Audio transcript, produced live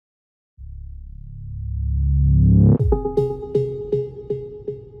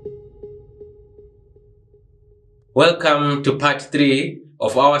Welcome to part 3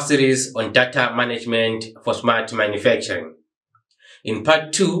 of our series on data management for smart manufacturing. In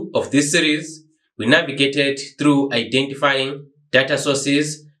part 2 of this series, we navigated through identifying data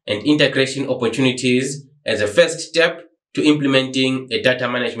sources and integration opportunities as a first step to implementing a data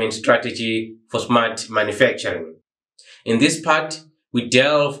management strategy for smart manufacturing. In this part, we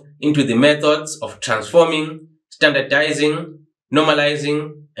delve into the methods of transforming, standardizing,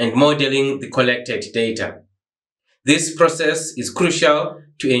 normalizing, and modeling the collected data. This process is crucial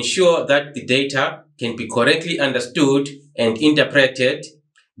to ensure that the data can be correctly understood and interpreted,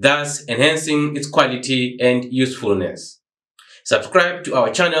 thus enhancing its quality and usefulness. Subscribe to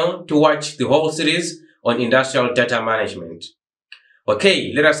our channel to watch the whole series on industrial data management.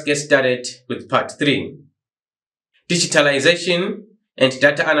 Okay, let us get started with part 3. Digitalization and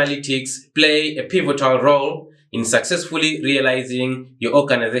data analytics play a pivotal role in successfully realizing your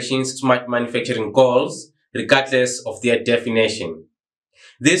organization's smart manufacturing goals, regardless of their definition.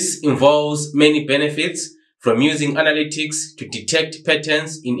 This involves many benefits, from using analytics to detect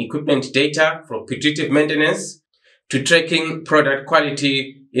patterns in equipment data for predictive maintenance to tracking product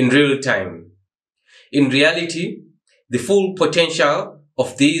quality in real time. In reality, the full potential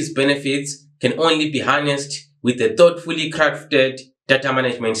of these benefits can only be harnessed with a thoughtfully crafted data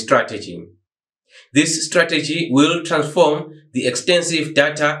management strategy. This strategy will transform the extensive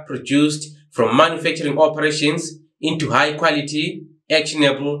data produced from manufacturing operations into high-quality,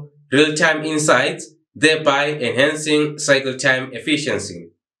 actionable, real-time insights, thereby enhancing cycle time efficiency.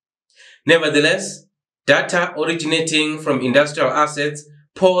 Nevertheless, data originating from industrial assets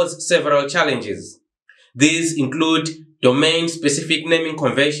pose several challenges. These include domain-specific naming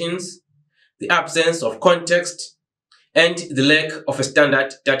conventions, the absence of context, and the lack of a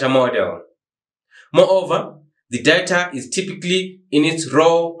standard data model. Moreover, the data is typically in its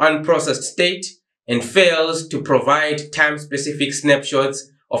raw, unprocessed state and fails to provide time-specific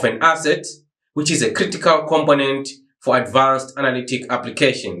snapshots of an asset, which is a critical component for advanced analytic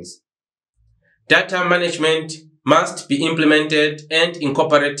applications. Data management must be implemented and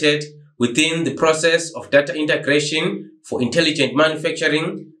incorporated within the process of data integration for intelligent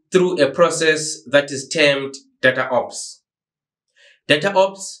manufacturing through a process that is termed DataOps.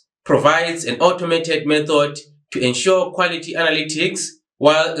 DataOps provides an automated method to ensure quality analytics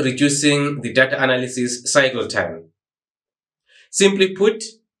while reducing the data analysis cycle time. Simply put,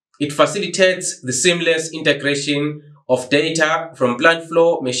 it facilitates the seamless integration of data from plant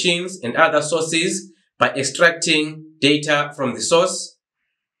floor, machines, and other sources by extracting data from the source,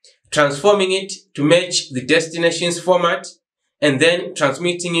 transforming it to match the destination's format, and then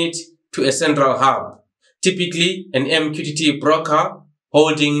transmitting it to a central hub, typically an MQTT broker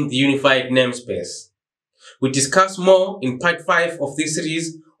holding the unified namespace. We discuss more in part 5 of this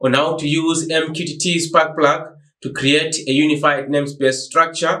series on how to use MQTT Sparkplug to create a unified namespace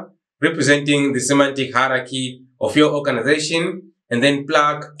structure representing the semantic hierarchy of your organization and then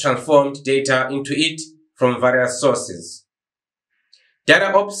plug transformed data into it from various sources.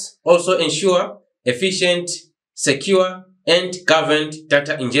 DataOps also ensure efficient, secure, and governed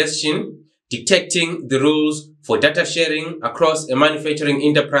data ingestion, detecting the rules for data sharing across a manufacturing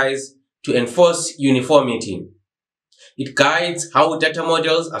enterprise to enforce uniformity. It guides how data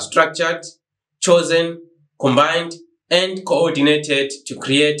models are structured, chosen, combined, and coordinated to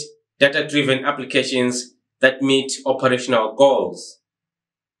create data-driven applications that meet operational goals.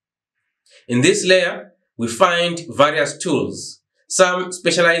 In this layer, we find various tools, some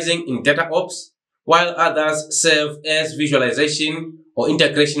specializing in DataOps, while others serve as visualization or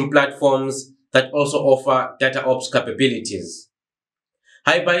integration platforms that also offer DataOps capabilities.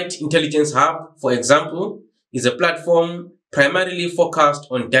 HiByte Intelligence Hub, for example, is a platform primarily focused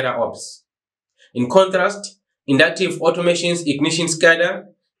on DataOps. In contrast, Inductive Automation's Ignition SCADA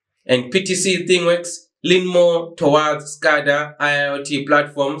and PTC ThingWorx lean more towards SCADA IIoT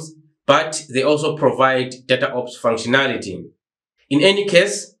platforms, but they also provide DataOps functionality. In any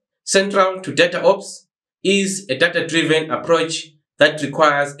case, central to DataOps is a data-driven approach that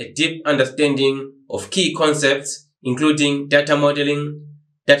requires a deep understanding of key concepts, including data modeling,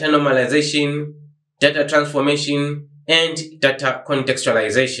 data normalization, data transformation, and data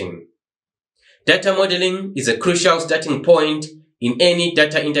contextualization. Data modeling is a crucial starting point in any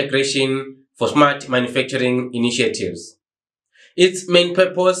data integration for smart manufacturing initiatives. Its main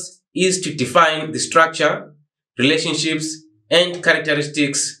purpose is to define the structure, relationships, and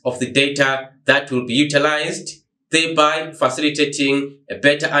characteristics of the data that will be utilized, thereby facilitating a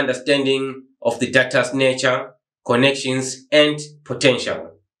better understanding of the data's nature, connections, and potential.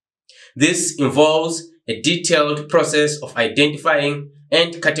 This involves a detailed process of identifying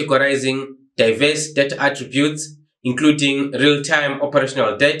and categorizing diverse data attributes including real-time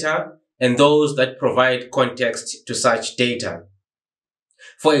operational data and those that provide context to such data.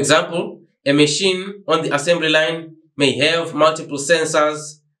 For example, a machine on the assembly line may have multiple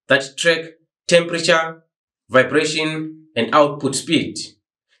sensors that track temperature, vibration, and output speed.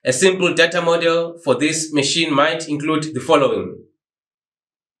 A simple data model for this machine might include the following.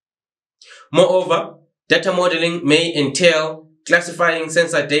 Moreover, data modeling may entail classifying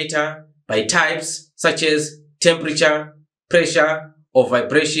sensor data by types such as temperature, pressure, or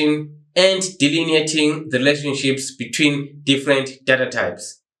vibration, and delineating the relationships between different data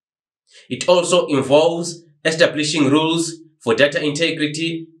types. It also involves establishing rules for data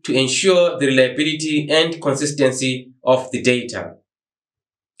integrity to ensure the reliability and consistency of the data.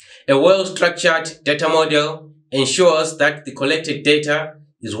 A well-structured data model ensures that the collected data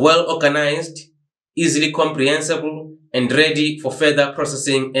is well organized, easily comprehensible, and ready for further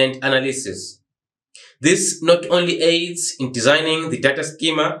processing and analysis. This not only aids in designing the data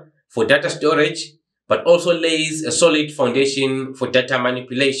schema for data storage, but also lays a solid foundation for data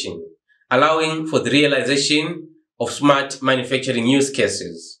manipulation, allowing for the realization of smart manufacturing use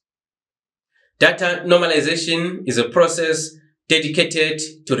cases. Data normalization is a process dedicated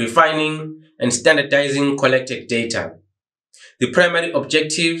to refining and standardizing collected data. The primary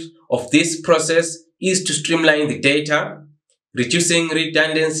objective of this process is to streamline the data, reducing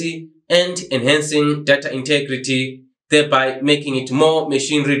redundancy and enhancing data integrity, thereby making it more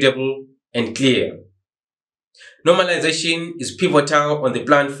machine-readable and clear. Normalization is pivotal on the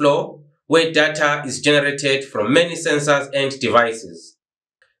plant floor, where data is generated from many sensors and devices.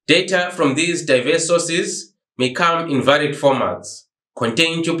 Data from these diverse sources may come in varied formats,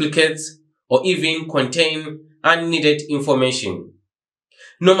 contain duplicates, or even contain unneeded information.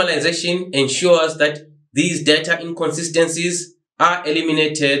 Normalization ensures that these data inconsistencies are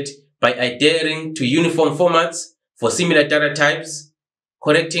eliminated by adhering to uniform formats for similar data types,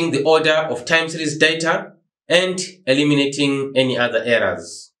 correcting the order of time series data, and eliminating any other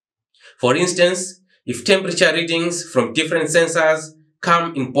errors. For instance, if temperature readings from different sensors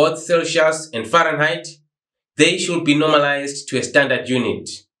come in both Celsius and Fahrenheit, they should be normalized to a standard unit.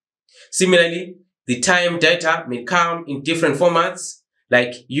 Similarly, the time data may come in different formats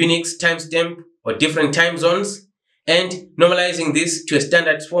like Unix timestamp or different time zones, and normalizing this to a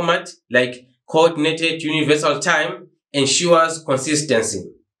standard format like coordinated universal time ensures consistency.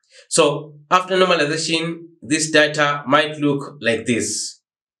 So after normalization, this data might look like this.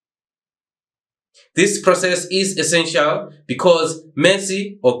 This process is essential because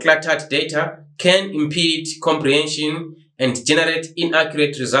messy or cluttered data can impede comprehension and generate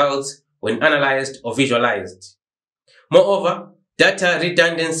inaccurate results when analyzed or visualized. Moreover, data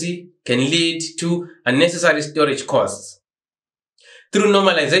redundancy can lead to unnecessary storage costs. Through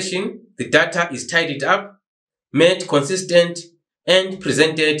normalization, the data is tidied up, made consistent, and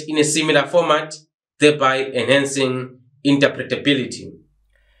presented in a similar format, thereby enhancing interpretability.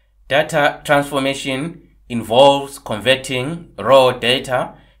 Data transformation involves converting raw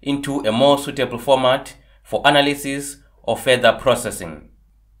data into a more suitable format for analysis or further processing.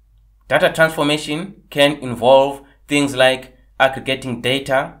 Data transformation can involve things like aggregating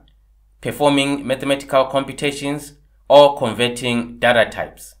data, performing mathematical computations, or converting data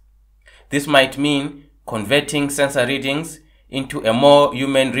types. This might mean converting sensor readings into a more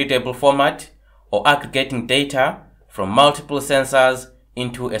human-readable format or aggregating data from multiple sensors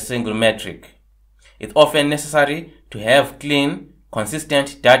into a single metric. It's often necessary to have clean,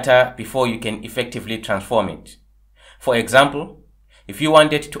 consistent data before you can effectively transform it. For example, if you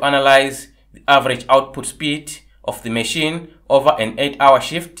wanted to analyze the average output speed of the machine over an 8-hour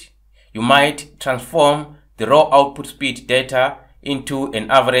shift, you might transform the raw output speed data into an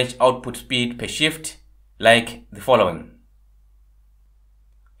average output speed per shift like the following.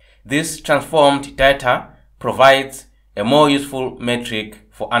 This transformed data provides a more useful metric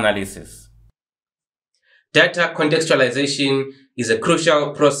for analysis. Data contextualization is a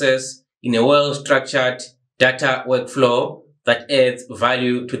crucial process in a well-structured data workflow that adds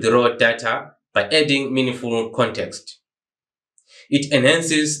value to the raw data by adding meaningful context. It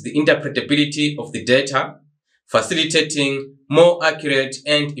enhances the interpretability of the data, facilitating more accurate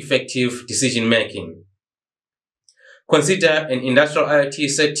and effective decision-making. Consider an industrial IoT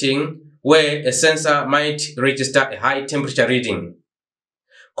setting where a sensor might register a high temperature reading.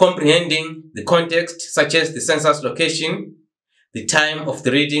 Comprehending the context such as the sensor's location, the time of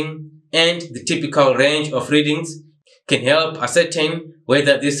the reading, and the typical range of readings can help ascertain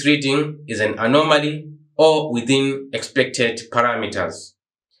whether this reading is an anomaly or within expected parameters.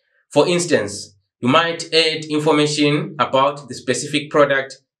 For instance, you might add information about the specific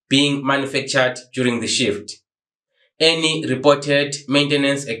product being manufactured during the shift. any reported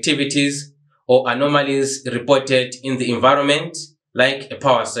maintenance activities or anomalies reported in the environment, like a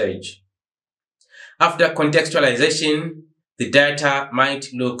power surge. After contextualization, the data might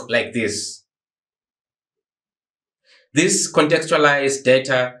look like this. This contextualized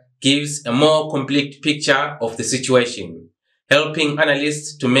data gives a more complete picture of the situation, helping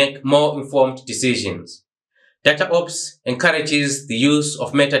analysts to make more informed decisions. DataOps encourages the use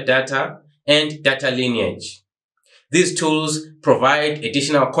of metadata and data lineage. These tools provide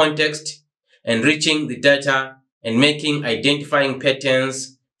additional context, enriching the data and making identifying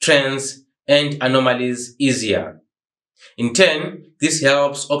patterns, trends, and anomalies easier. In turn, this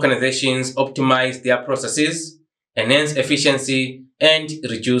helps organizations optimize their processes, enhance efficiency, and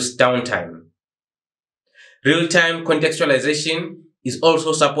reduce downtime. Real-time contextualization is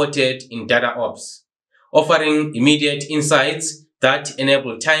also supported in DataOps, offering immediate insights that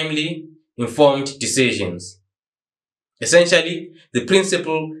enable timely, informed decisions. Essentially, the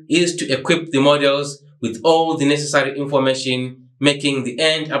principle is to equip the models with all the necessary information, making the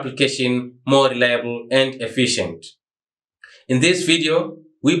end application more reliable and efficient. In this video,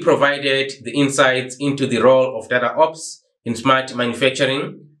 we provided the insights into the role of DataOps in smart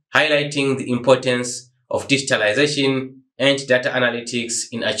manufacturing, highlighting the importance of digitalization and data analytics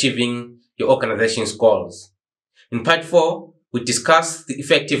in achieving your organization's goals. In part 4, we discussed the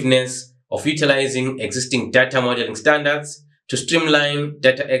effectiveness of utilizing existing data modeling standards to streamline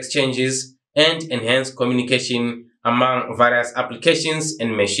data exchanges and enhance communication among various applications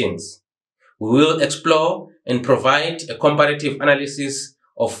and machines. We will explore and provide a comparative analysis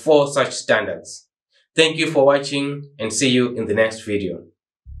of 4 such standards. Thank you for watching and see you in the next video.